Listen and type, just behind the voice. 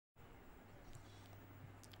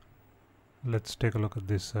Let's take a look at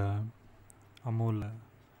this Amul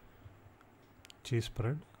cheese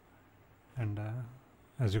spread, and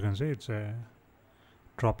as you can see, it's a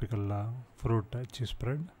tropical fruit cheese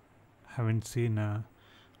spread. Haven't seen a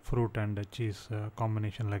fruit and a cheese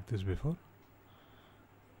combination like this before.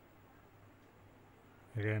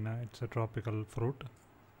 Again, it's a tropical fruit,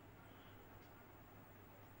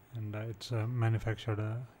 and it's manufactured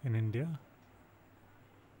in India.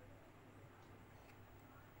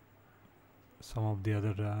 Some of the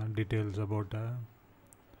other details about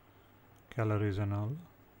calories and all.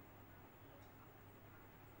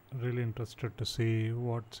 Really interested to see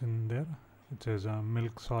what's in there. It says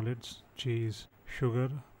milk solids, cheese, sugar,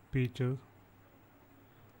 peach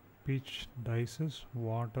dices,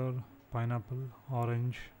 water, pineapple,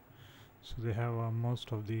 orange. So they have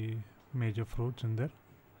most of the major fruits in there.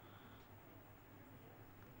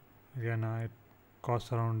 Again, it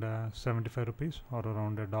costs around 75 rupees or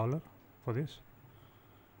around $1 for this.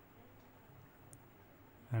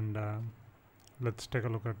 And let's take a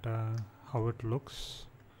look at how it looks.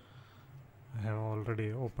 I have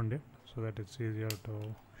already opened it so that it's easier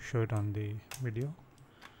to show it on the video.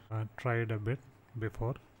 I tried a bit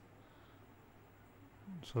before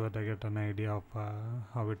so that I get an idea of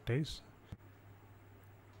how it tastes.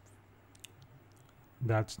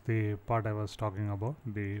 That's the part I was talking about,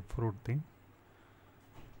 the fruit thing.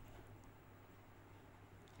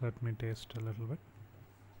 Let me taste a little bit.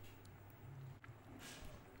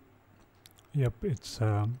 Yep, it's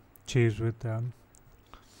cheese with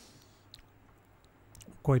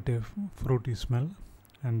quite a fruity smell,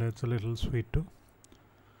 and it's a little sweet too.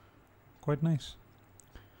 Quite nice,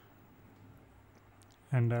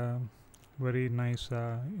 and very nice,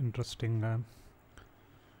 interesting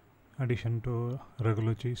addition to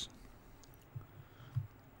regular cheese.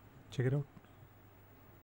 Check it out.